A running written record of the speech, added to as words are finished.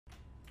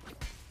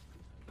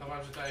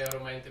Doufám, že tady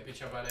Romain ty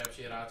piča bude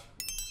nejlepší hráč.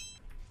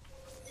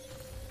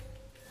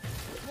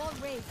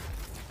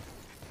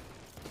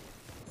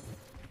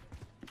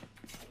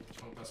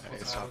 Čmonka se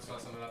posrát, musela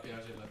jsem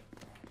nenapínat židle.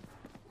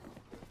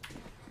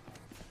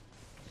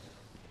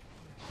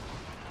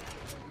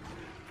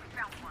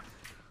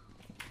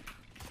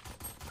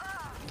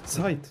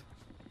 Side.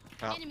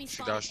 Ja,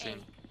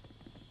 další.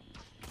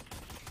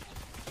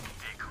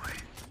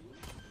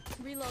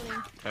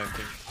 Reloading.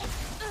 Anything.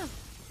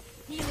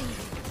 Healing.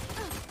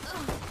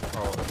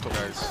 Oh, two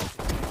guys.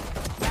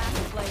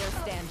 Last player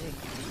standing.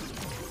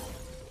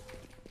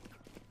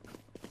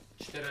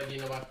 4 lidí,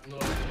 0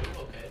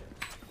 OK.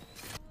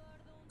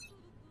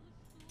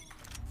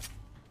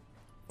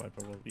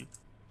 Viper will be.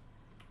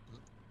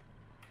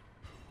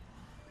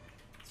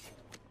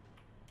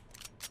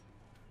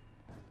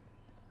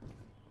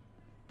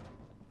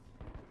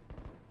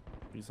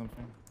 Be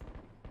something.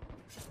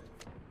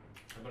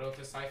 Nebudou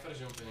ty cypher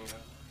jumpy někde.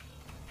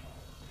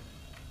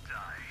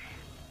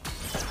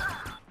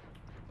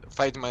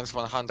 Fight minus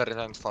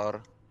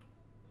 104.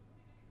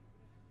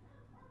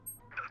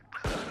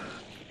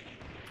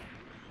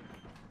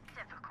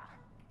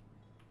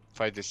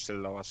 Fight is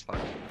still low as fuck.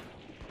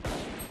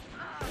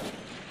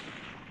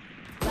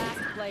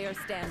 Last player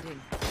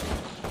standing.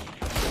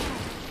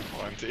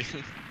 Empty.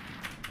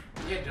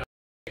 Jedna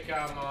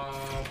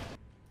kámo.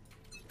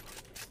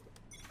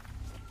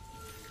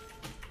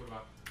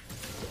 Kurva.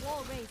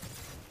 Wall raised.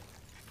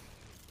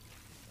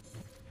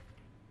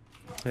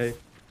 Hey.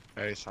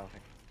 There is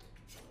something.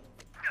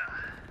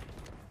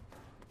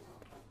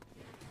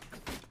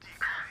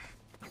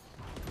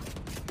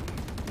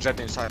 Jet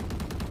inside.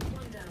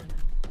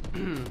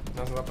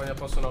 Já jsem zapomněl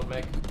posunout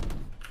back.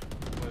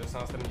 Může se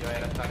nás ten dělají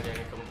retardě,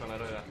 nikomu to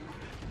nedojde.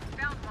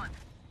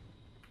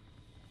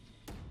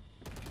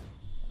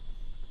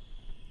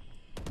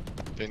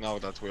 They know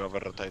that we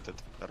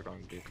over-rotated. They're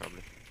going B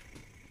probably.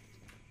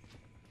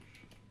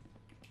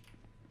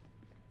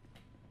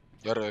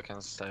 Yoru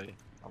can stay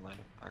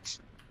online,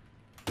 actually.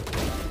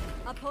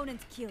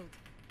 Opponent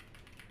killed.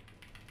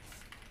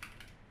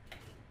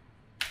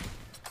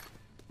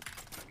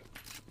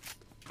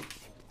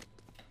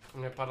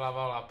 Mě padla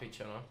valá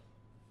piče, no.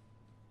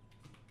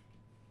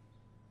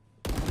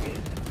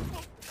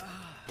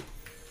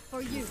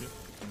 For you.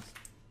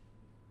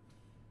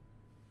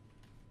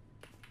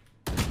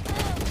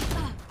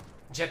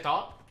 Že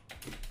to?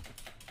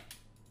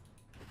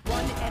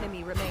 One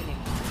enemy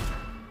remaining.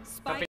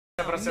 Ta piče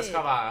se prostě mid.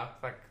 schová,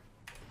 tak.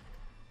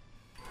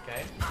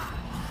 Okay.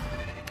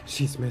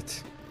 She's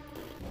mid.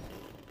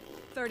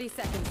 30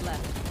 seconds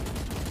left.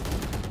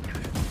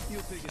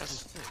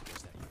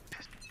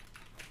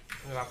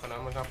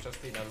 Možná přes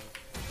týden.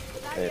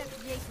 Hey.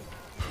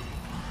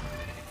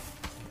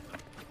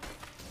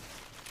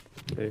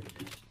 Hey.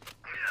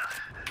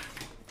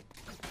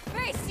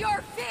 Face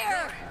your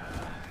fear.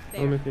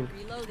 I'm making.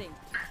 Reloading.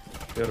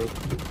 Yoru.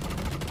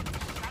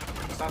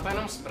 Snad to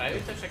jenom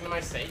sprayujte, všechno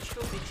mají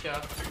sejčku,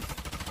 piča.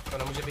 To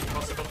nemůže být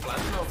possible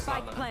plantnout snad,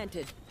 Spike ne?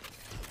 planted.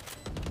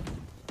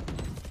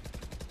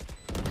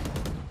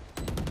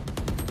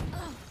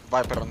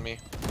 Viper on me.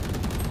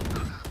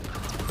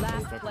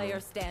 Last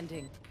player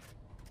standing.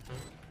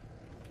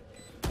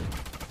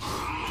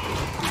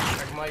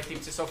 Tak moji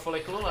týpci jsou fully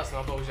clueless,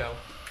 no bohužel.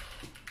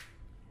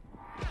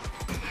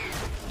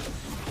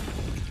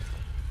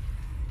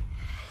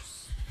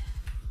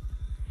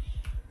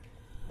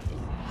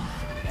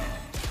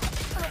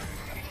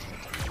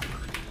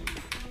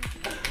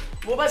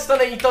 Vůbec to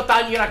není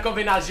totální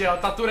rakovina, že jo?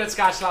 Ta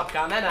turecká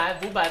šlapka, ne,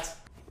 vůbec.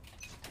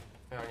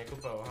 Jo, oni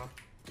kupujou, aha.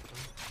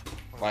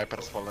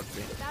 Viper's followed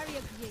B.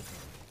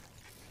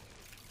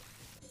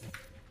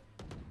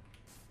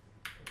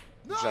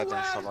 Jet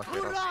and Sova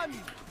heroes.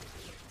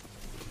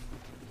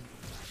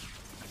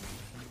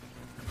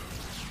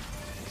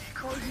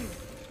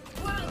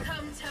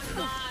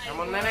 Kam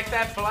on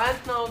nenechte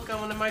plantnout,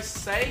 kam on nemají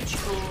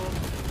sejčku.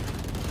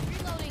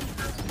 Reloading.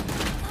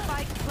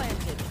 Spike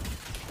planted.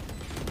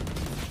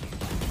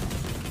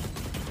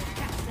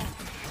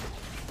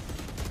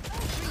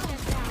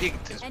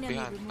 Peeked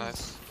behind,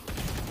 nice.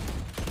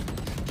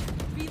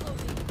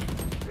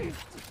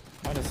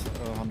 Minus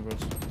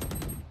 100.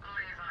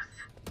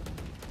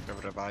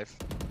 Have revive.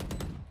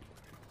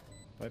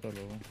 Viper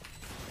low.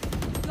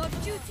 Your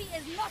duty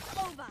is not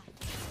over.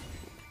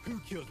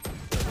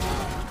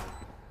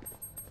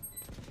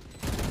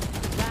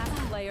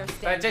 Last player To je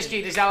standing.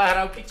 těžký, když ale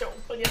hraju pičo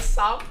úplně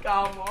sám,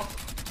 kámo.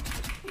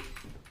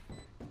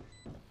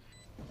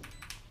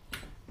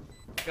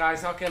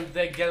 Guys, how can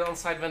they get on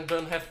side when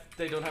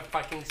they don't have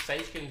fucking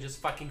stage? Can you just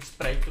fucking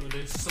spray through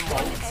the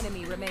smoke? One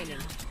enemy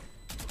remaining.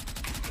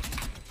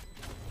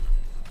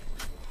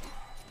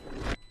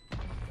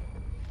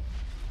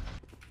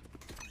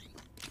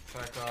 To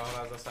jako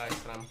hrát zase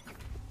extrém.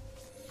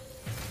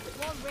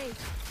 Wall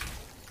raised.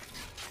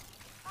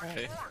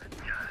 Hey.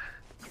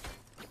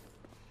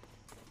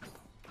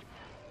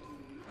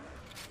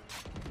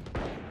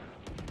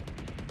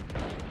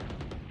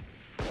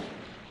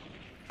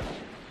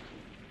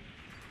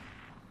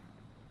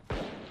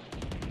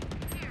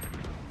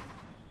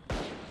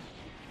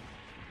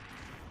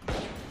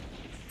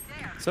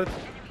 Set.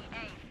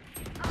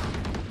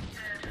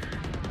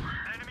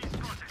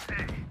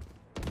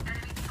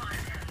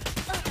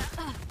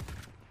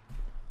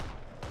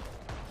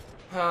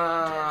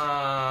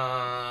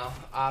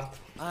 Art.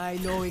 I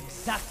know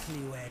exactly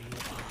where you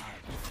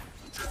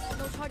are.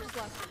 No charges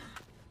left.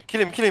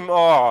 Kill him,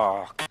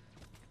 oh!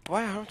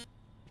 Why aren't...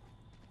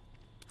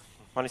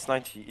 Minus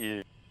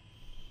 90,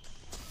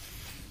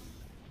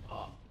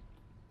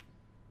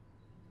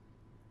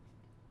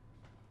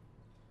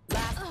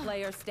 Last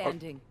player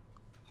standing.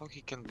 How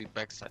he can be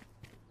backside?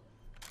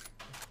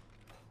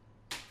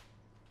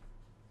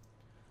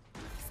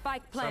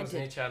 Spike Jsem planted.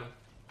 zničen.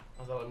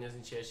 A tohle mě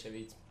zničí ještě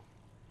víc.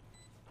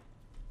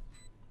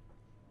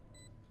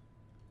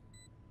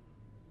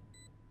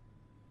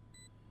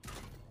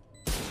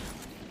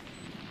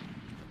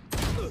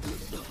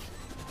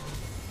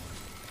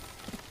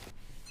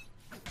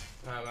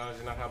 Ne,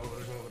 že na chápu,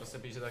 proč mu prostě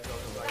píše takhle o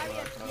tom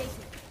takhle.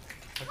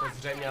 Jako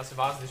zřejmě asi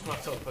vás, když mu na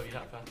to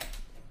odpovídáte.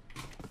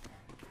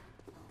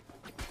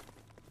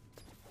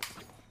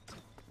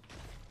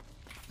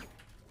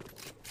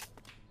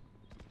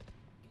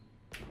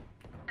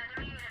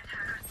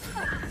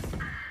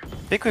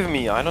 Pick with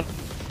me, I don't...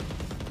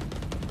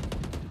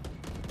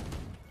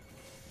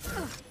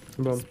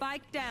 Bomb.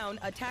 Spike down.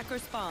 Attacker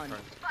spawn.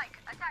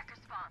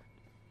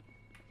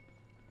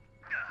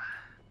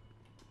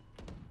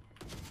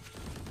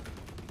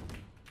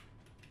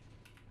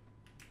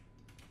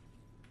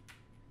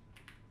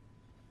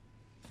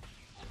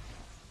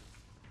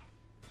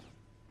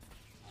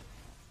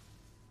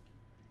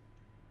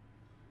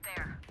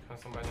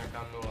 Jsem byla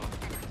nějaká nula.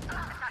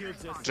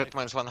 Jet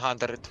minus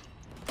 100.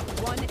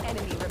 One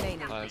enemy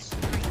remaining. Nice.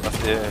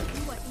 That's it.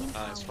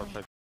 Nice,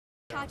 perfect.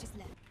 Charges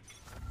left.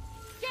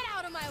 Get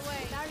out of my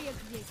way. Barrier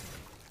created.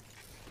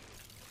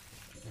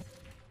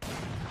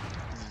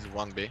 This is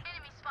 1B.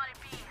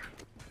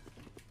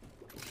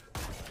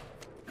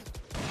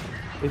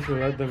 If you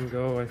let them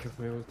go, I have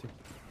my ulti.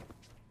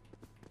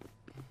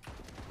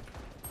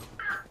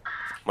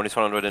 Minus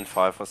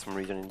 105 for some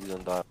reason, he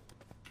didn't die.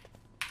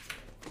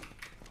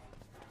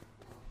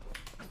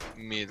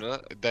 Middle,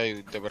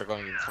 they were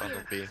going in front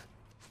of B.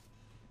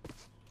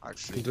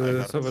 Actually, I The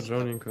heard Savage it.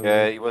 drowning.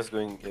 Yeah, he was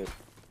going... Yeah.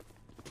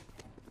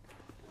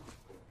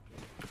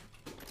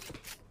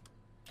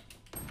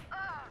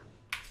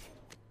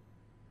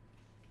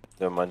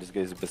 Never mind, this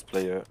guy is the best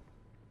player.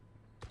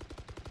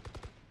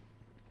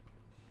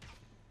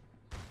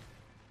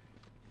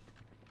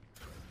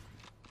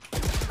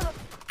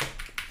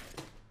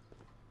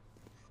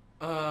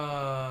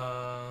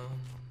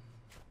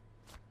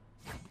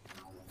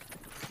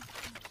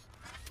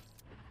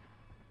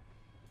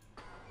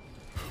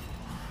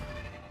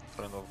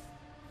 Front of.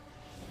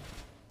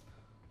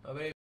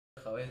 Dobrý,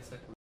 chavej se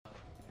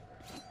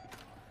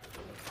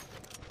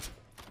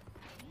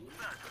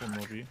One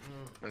more B.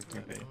 Let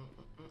me be.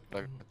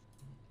 Like,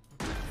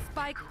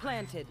 Spike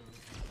planted.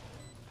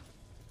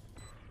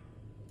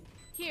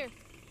 Here.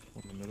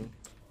 One in the middle.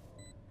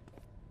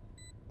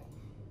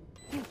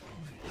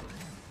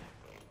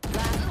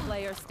 Last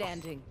player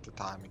standing. the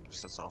timing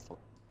is just awful.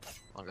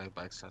 One guy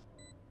backside.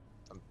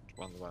 And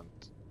one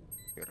went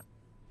here.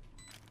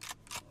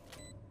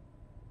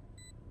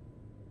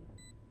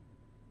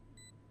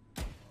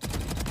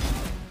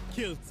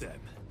 Kill them.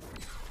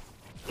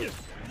 Two.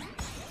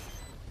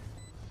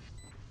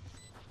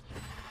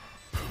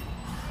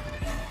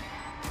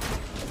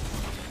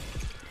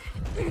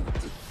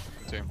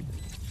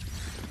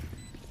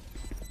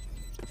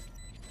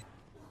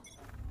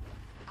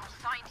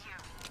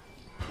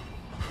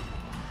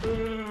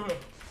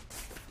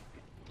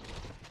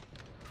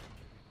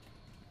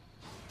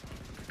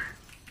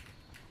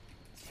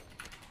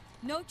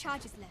 No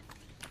charges left.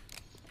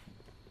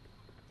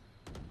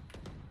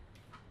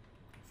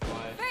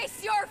 fly.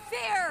 Face your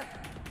fear!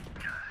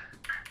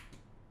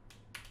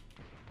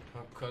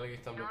 No, kolik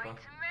jich tam dopad?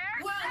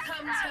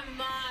 Welcome to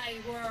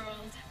my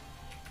world.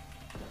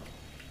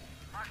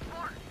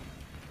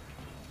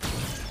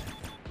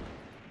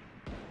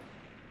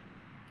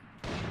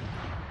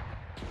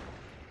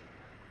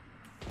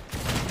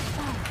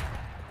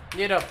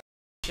 Jdi do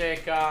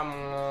čekám.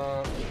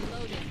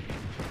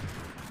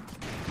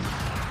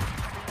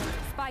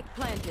 Spike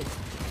planted.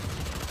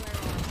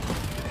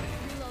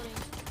 Reloading.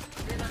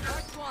 You're the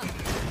first one.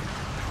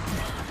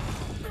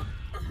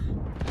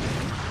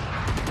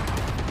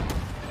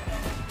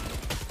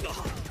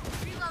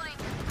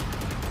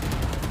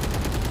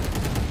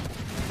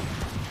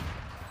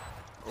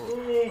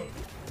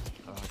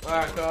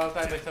 Jako,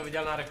 tady bych to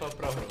viděl na rychlou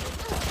prohru.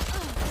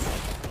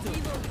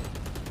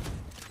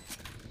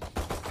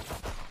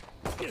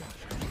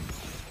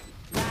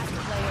 Last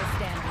player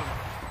standing.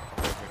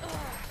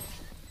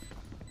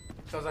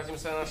 To zatím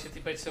se naši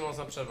typečci moc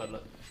nepředvedli.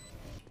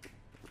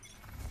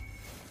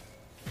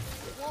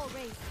 Wall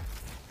raised.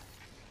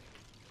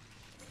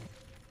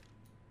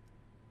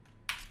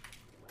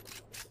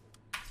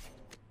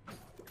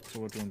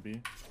 Forward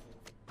 1B.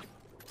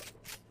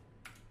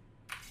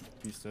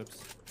 B steps.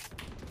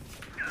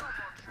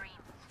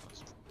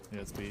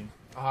 Yeah, it's B.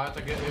 Aha,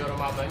 tak Joro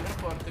má banger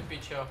for ty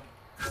pičo.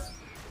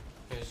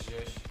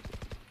 Ježiš.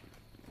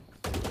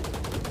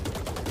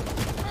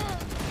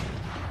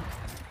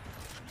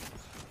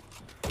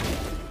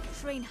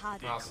 Train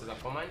hard. No asi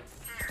zapomeň.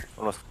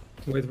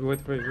 Wait.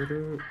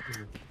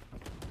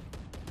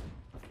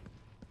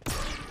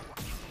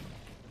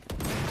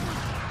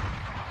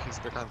 He's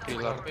behind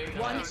pillar.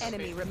 One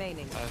enemy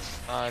remaining.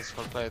 Nice,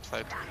 well played,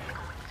 fight.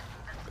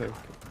 Okay.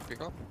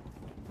 Pick up.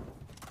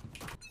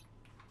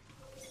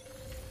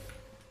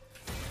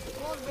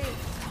 Wall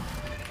raised.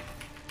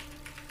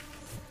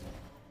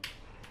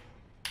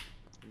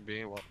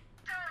 B, what?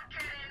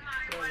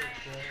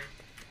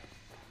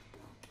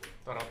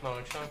 To rotnou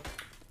ještě.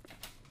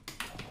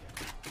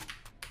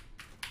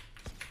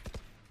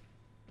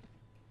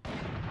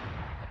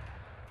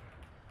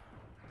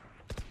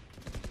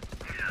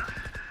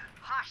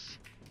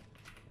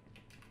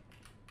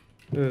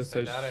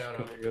 Sage, There you are.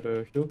 can you get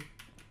a heal?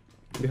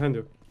 Behind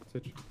you,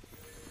 Sage.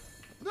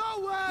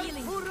 Nowhere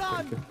Healing. to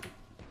run! Okay.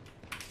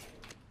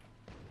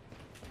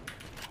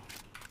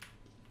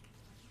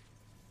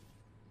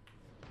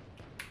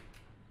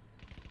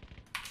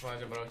 Máš,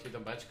 že budou chtít to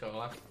Bčko,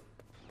 ale.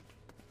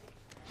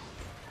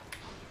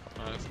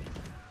 Nice.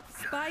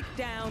 Spike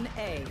down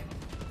A.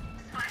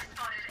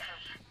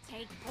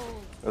 Take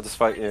hold. Let us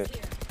fight here.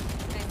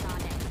 Friends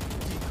on it.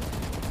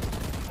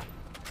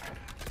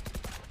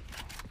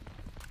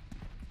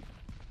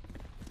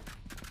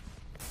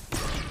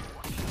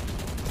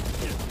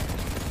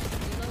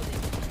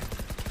 Reloading.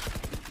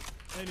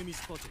 Enemy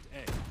spotted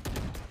A.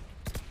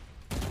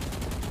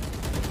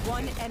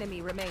 One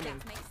enemy remaining.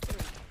 That makes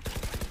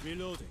 3.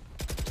 Reloading.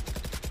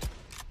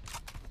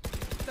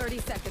 30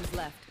 seconds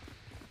left.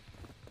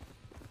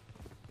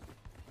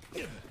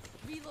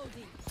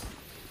 Reloading.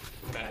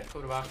 Ne,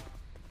 kurva.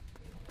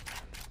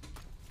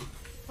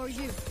 For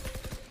you.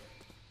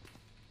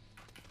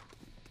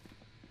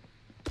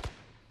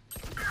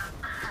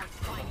 I'll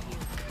find you.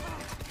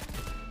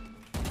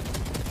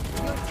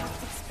 Your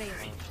tactics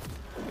failed.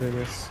 Okay,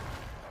 nice.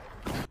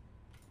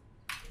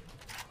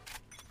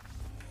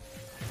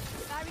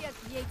 Barrier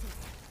created.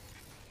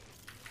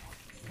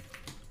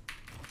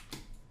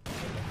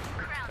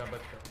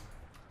 Kabetko.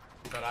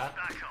 Vypadá?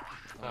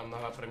 Tam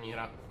nohla první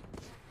hra.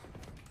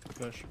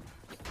 Flash.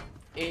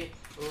 I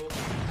u...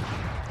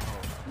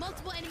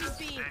 Multiple enemies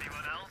B.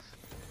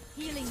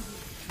 Healing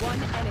you.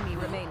 One enemy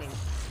remaining.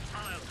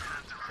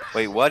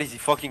 Wait, what is he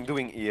fucking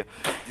doing here?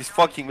 This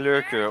fucking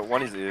lurker,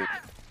 one is here.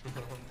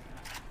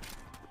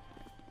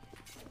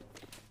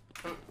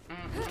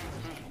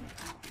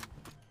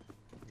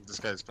 This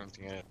guy is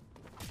planting it.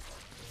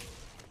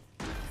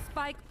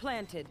 Spike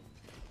planted.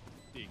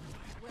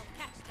 We'll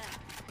catch them.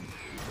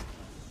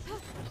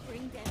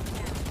 Bring them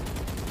down.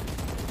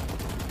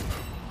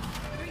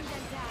 Bring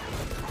them down.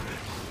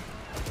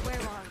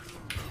 Where are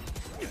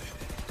you?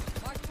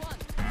 Mark 1.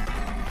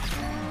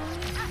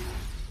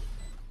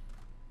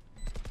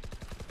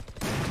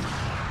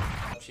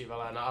 Lepší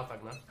vele na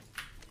atak, ne?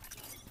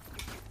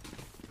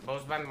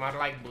 Boostbend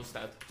more like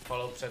boosted.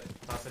 Follow před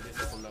 20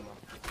 sekundama.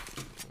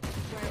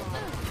 Where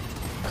are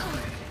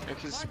you?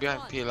 He's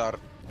behind pillar.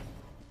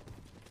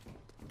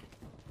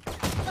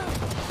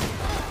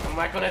 On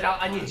mu jako nedal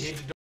ani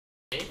hit do...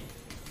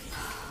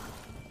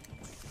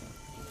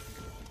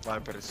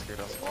 Viper is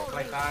here as well.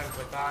 Klejtán.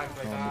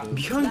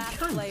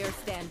 Last player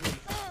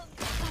standing.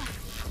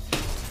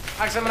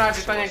 Tak jsem rád,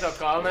 že to někdo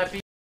kol, ne pí...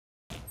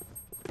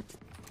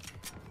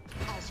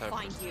 I'll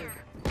find you.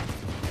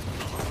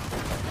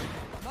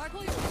 Mark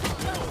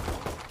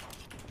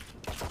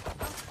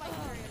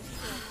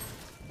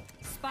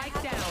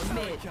Spike down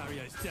mid.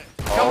 Carrier is dead.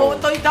 Kamo,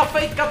 to ta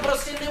fejka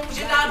prostě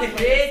nemůže dát Last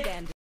player hit.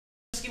 standing.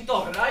 S kým to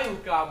hraju,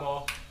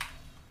 kámo?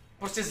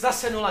 Prostě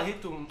zase 0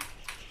 hitů.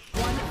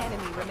 One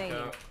enemy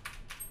remaining.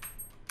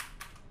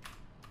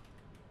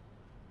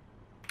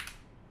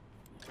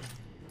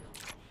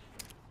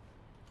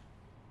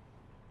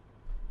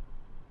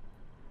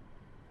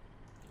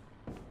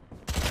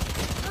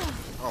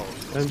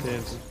 And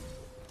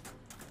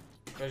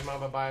Když má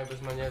baba, jak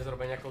bychom měli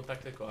zrobit nějakou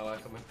taktiku, ale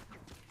jako my...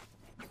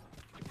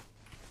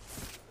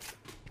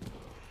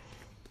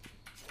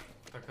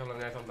 Tak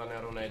hlavně tam ta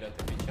Neru nejde,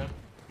 ty píče.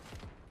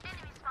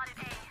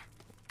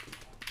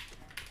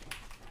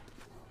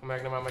 My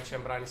jak nemáme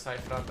čem bránit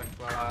Cyphera, tak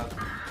ale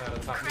to je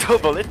docela...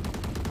 Double it.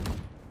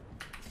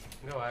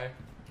 Go away.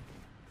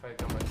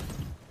 Fight come back.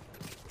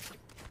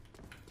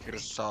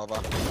 Here's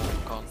Salva.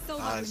 Con.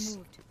 Solar Nice.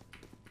 removed.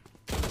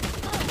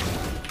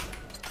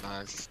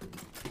 Nice.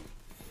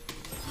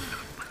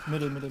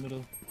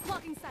 Middle.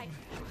 Blocking sight.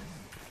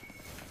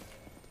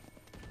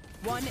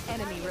 One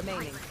enemy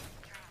remaining.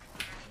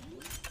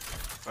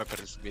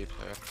 Viper is B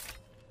player.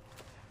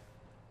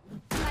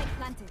 Sight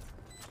planted.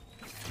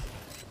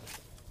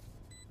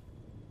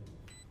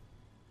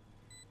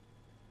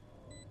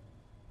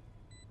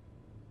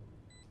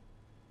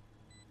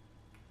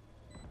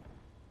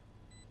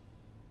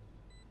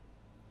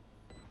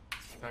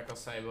 To jako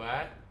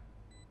saveuje.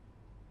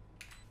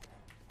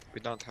 We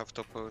don't have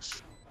to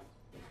push.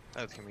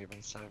 Let him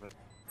even save it.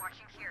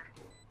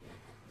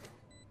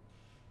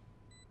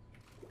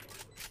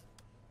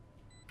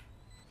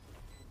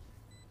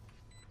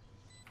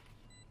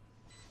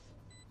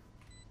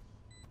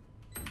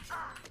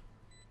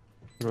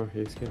 Oh,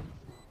 he's here.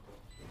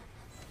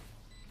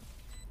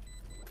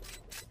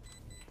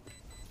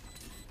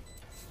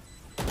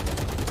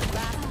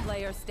 Last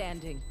player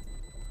standing.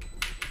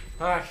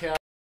 Ach já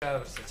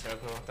prostě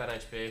čoknu, ten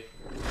HP.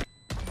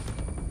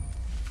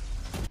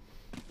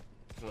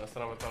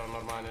 Nastanu to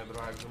normálně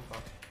druhá jak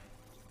zumpa.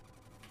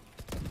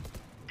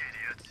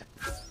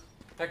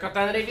 Jako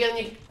ten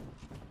revealník.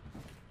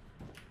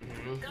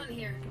 Gun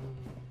here.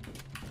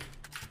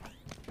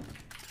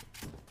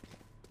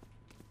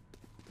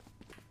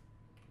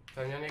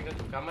 Tam měl někde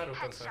tu kameru,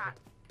 ten se.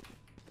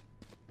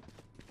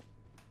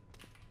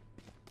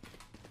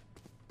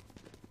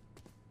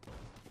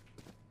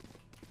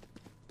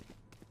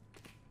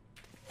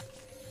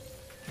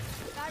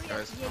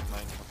 Guys, from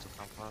mine have to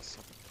come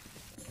faster.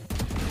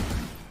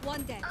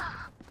 One dead.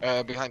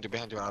 Behind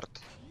you, Art.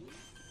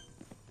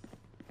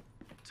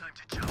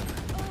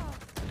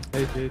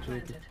 Hey.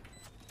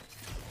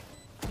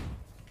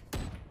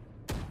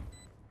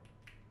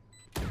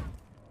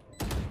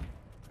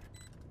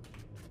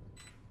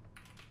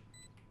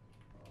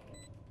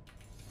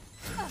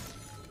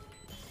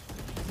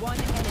 One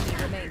enemy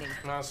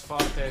remaining. Nás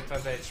fakt je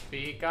ten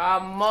HP,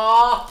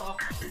 kamo!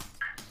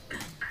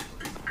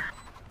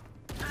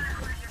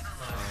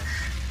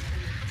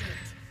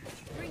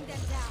 Bring them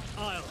down.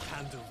 I'll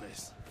handle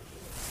this.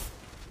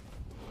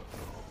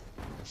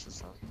 This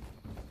is I'll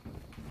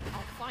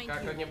find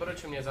Jak you. hodně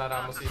broču mě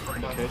zádá, musíš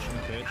poplat.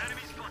 Cage.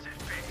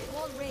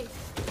 Wall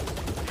raised.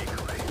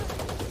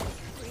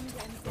 Bring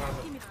them down.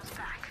 Give me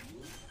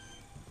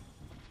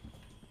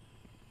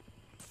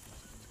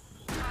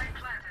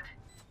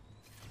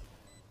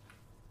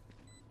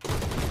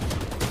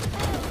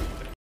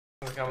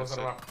Kámo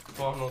zrovna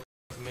pohnul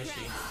z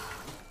myší.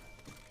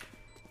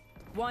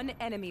 One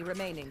enemy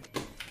remaining.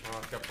 No,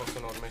 tak já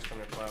posunout myš, to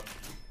mě pojel.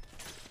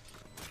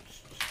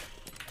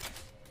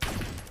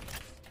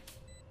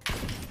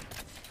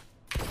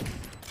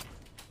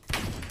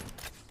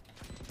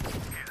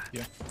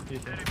 Yeah,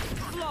 he's here.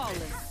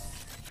 Flawless.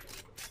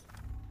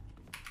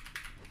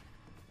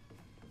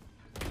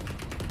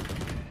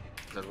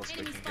 that was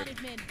enemy taking good.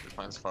 spotted mid. It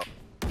finds far.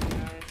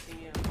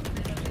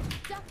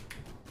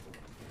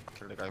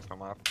 Kill the guy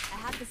from up. I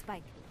have the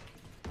spike.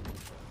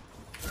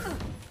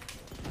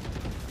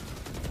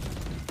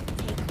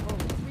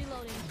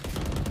 Reloading.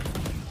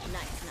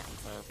 Nice.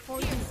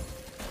 For you.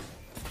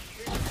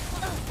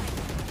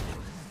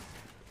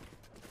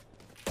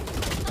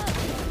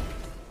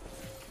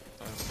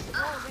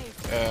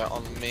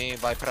 On me,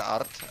 Viper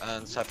Art,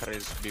 and Cypher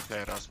is B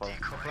player as well.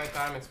 So play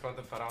time, it's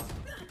planted for us.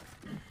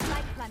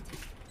 Spike planted.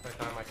 Play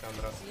time, I can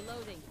dress.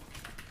 Reloading.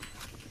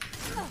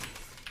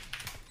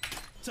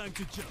 Time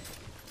to jump.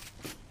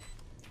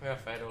 We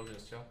have fade all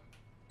just chill.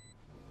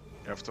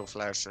 You have 2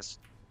 flashes.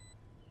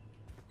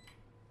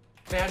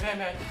 Behind.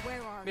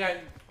 Where are Behind.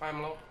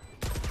 I'm low.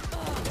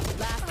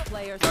 Last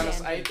player Minus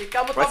standing. 80.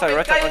 Come on, Right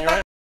side, on your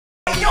right.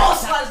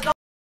 Dios, let's go!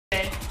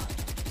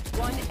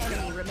 One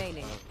enemy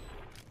remaining.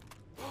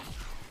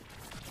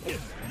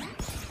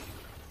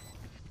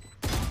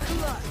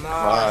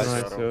 Nice.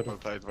 Nice, bro. dude. Well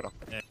played, bro.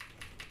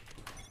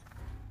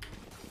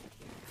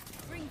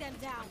 Bring them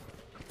down.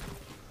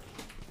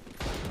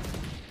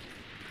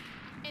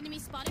 Enemy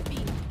spotted B.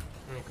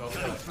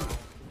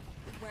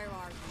 Where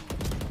are you?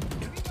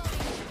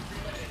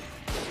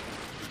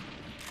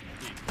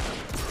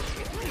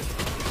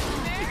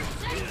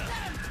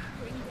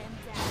 Bring them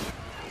down.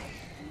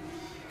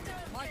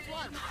 Mark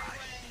one.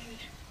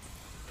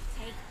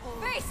 Take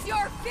hold. Face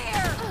your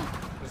fear!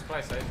 Just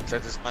play safe.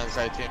 Set is minus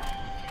 18.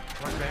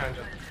 One behind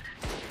you.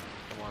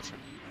 I'm watching.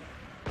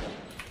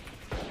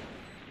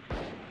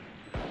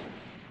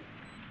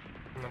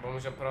 Nebo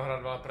můžeme prohrát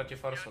dva proti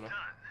Forsu, ne?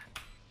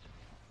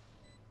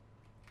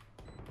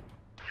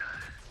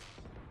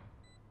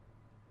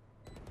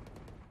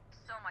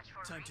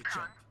 Time to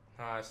jump.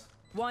 Nice.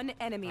 One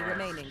enemy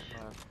remaining.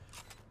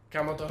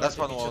 Kámo, tohle Last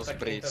one píče was taky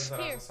breach.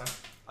 intenzera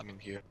zase. I mean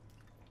here.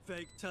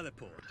 Fake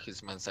teleport.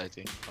 He's minus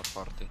 80, not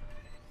 40.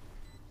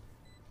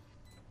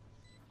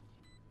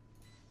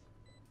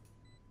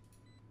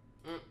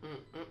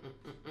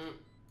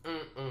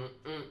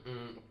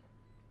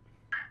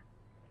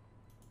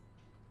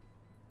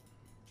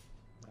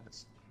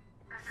 Nice.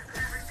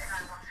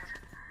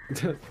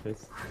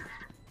 Nice.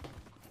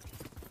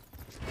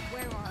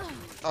 Where are you?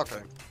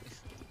 Okay.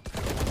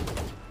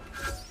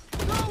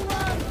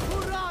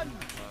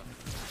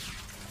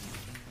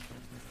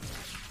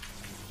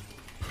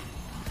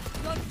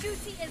 Your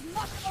duty is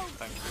not over.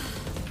 Thank you.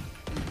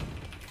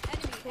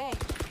 Enemy A.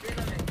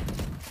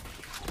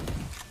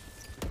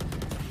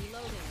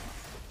 Reloading.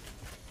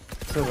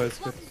 So nice.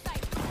 Lock in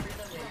sight.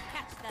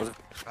 Catch them.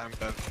 I'm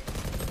dead.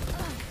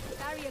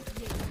 Barrier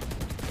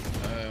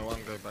created.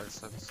 One guy by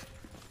sets.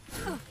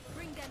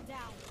 Bring them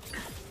down.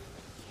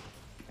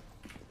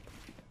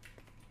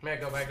 Yeah,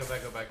 go back.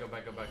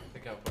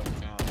 Pick up one.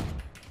 Yeah.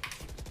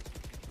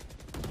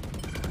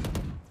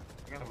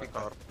 Again, pick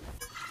up.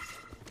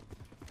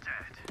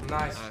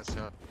 Nice. Nice,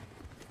 yeah.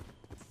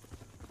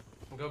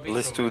 Go B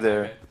List room, two maybe.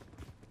 there.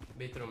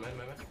 B room,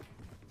 maybe.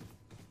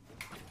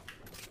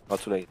 Not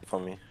too late for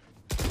me.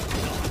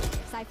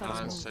 Cypher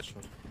Nice.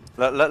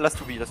 Last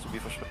to be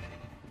for sure.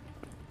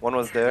 One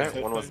was there,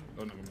 one was.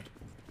 Oh, never mind.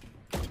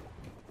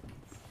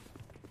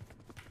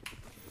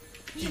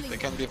 They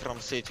can be from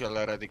CT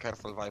already,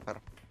 careful Viper.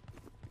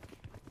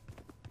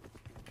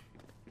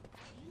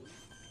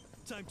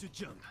 Time to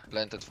jump.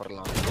 Planted for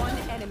long. One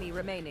enemy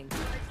remaining.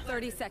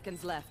 30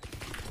 seconds left.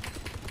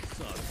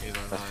 Either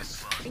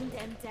nice. Bring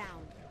them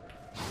down.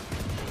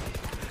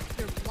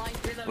 They're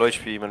blind. Low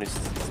HP, man, he's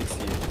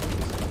 60.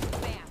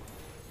 Bam.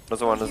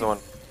 Another one.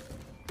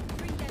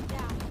 Bring them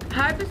down.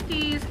 Hi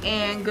besties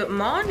and good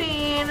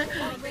morning.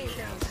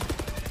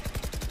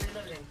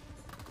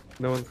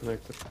 No one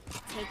connected.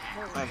 Take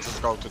hold. And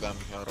just go to them,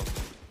 Yaro.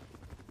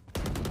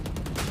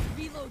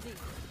 Reloading.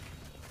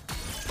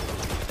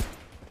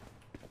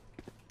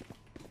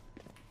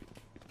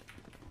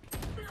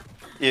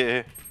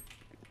 Yeah.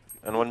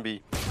 And one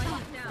B.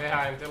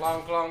 Behind ty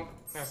long.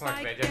 Já jsem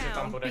tak věděl, že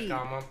tam bude,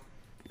 kámo.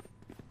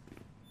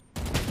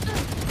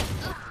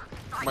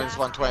 Minus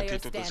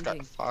 120 to this guy.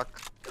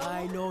 Fuck.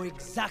 I know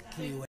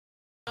exactly where.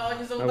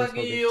 Oni jsou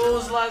taky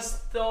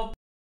useless, to.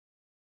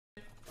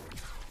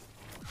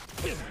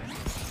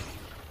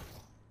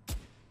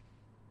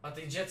 A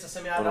ty Jet, co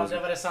jsem já dal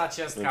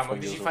 96, kámo,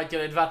 když jí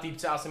fightili dva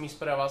týpce a jsem jí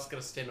sprayoval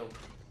skrz stěnu.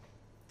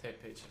 Ty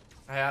pič.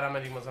 A já dáme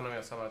lík moc za nový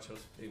saváčil,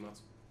 dík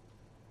moc.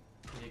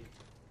 Dík.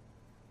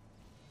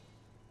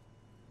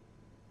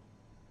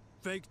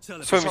 Fake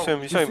teleport.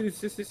 Show him.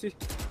 See.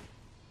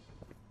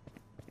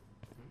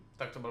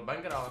 Tak to byl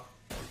banger, ale.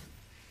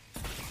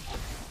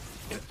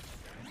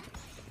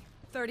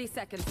 30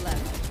 seconds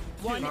left.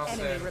 One No,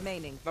 enemy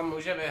remaining. Tam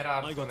může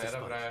vyhrát, I to got this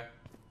nedobré.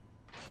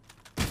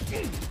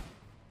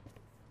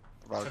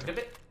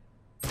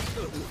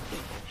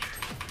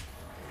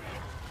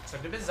 Co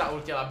kdyby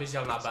zaultil, aby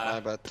žil na B?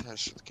 My bad, I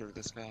should kill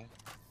this guy.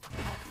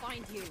 I'll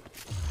find you.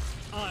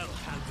 I'll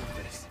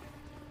handle this.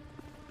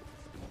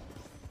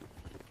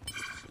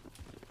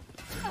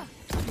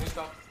 Víš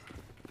to?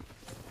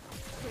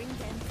 Bring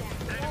them down.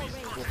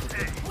 Already.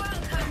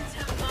 Welcome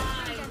to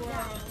my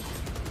world.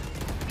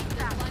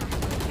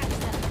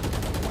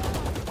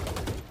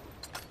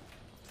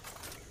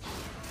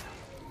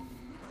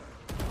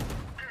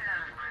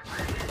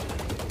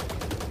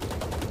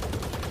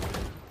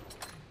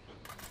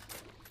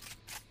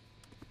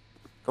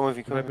 Come with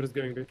me, come with Viper me. is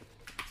going B.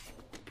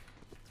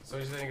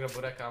 Co, že někdo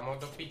bude, kámo,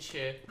 do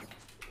piči.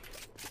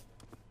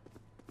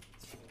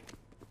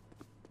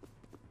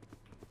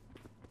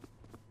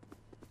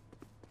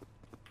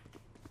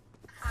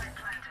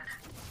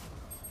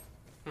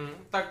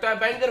 Tak to je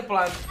banger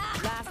plan.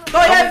 To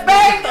je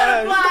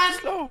banger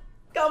plan!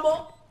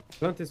 Kamo,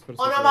 Plant is for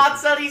ona má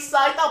celý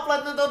site a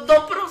pletne to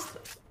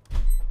doprostřed.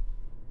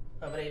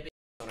 Dobrý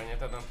to není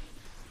to tam.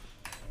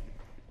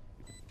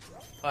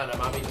 Ale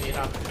nemá být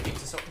výhra,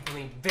 týpci jsou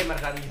úplný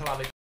vymrdaný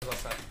hlavy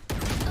zase.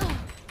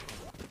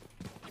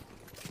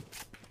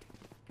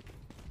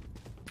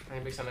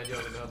 Ani bych se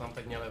nedělal, kdyby ho tam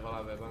teď měli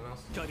vole nás.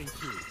 Cutting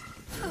through.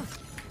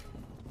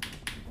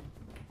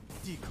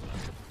 Decoy.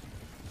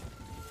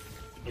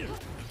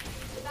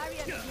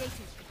 Barrier created.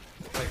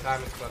 Like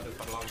time is planted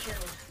for launch.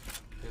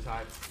 Just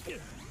hide.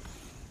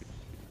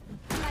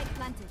 Light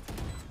planted.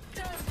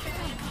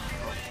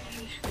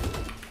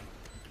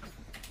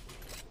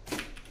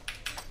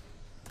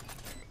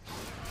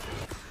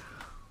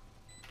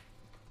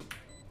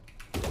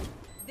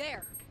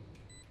 There.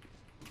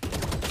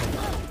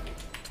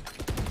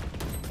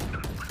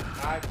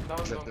 Hide,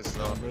 don't. Jet is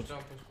low.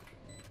 Jump.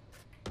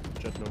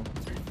 Jet low.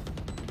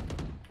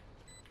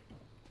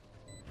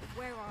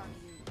 Where are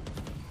you?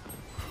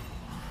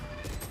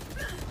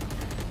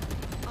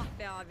 Ah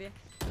be abi.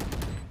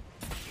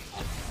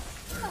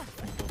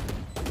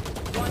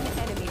 One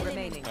enemy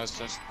remaining. Nice,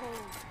 nice.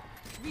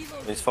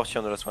 Reload. He's 40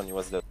 on the last one, he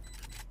was dead.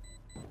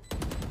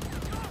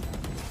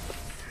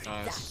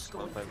 Nice.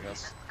 Well played,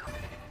 guys.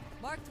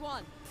 Marked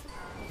one.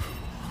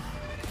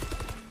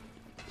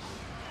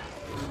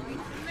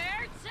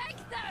 Nightmare,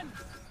 take them!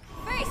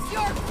 Face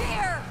your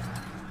fear!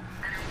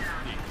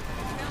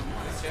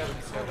 It's here,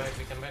 wait,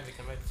 we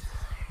can wait.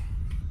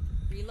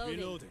 Reloading.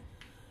 Reloading.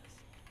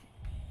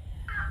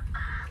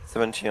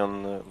 70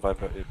 on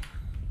Viper.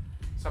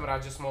 Jsem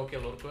rád, že Smoke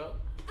lurkuje.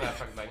 To je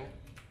fakt bang.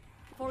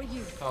 For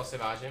you. Toho si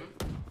vážím.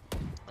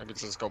 Maybe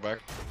let's go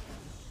back.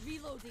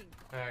 Reloading.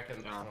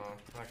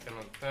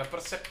 To je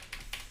prostě...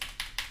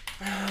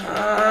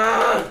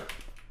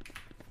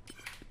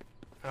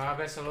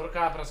 Aby se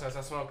lurká prostě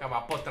se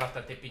smokama,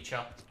 potrate ty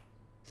piča.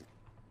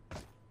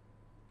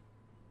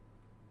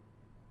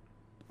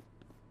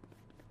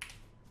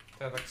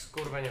 To je tak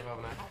skurveně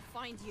hlavné.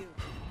 I'll find you.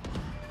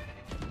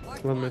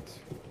 Marked One one.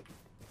 mid.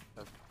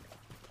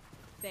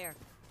 There.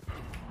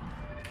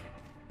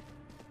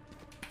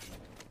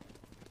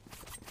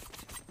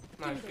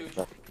 Nice, huge.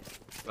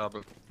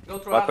 Double. Go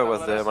through Viper was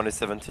let there, us- one is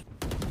 70.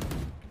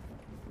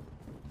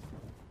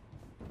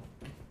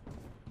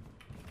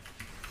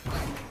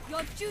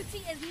 Your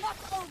duty is not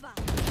over.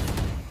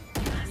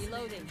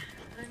 Reloading.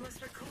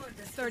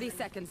 30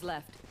 seconds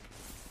left.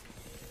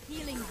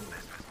 Healing you.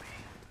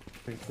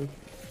 Thank you.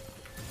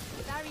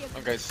 Barrier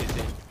One guy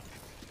CT.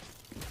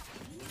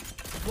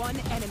 One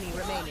enemy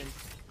remaining.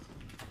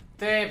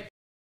 Ty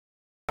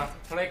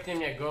klikni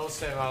mě gol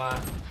save,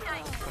 ale.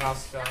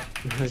 Praska.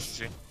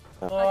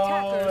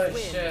 Attackers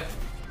win.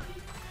 Shit.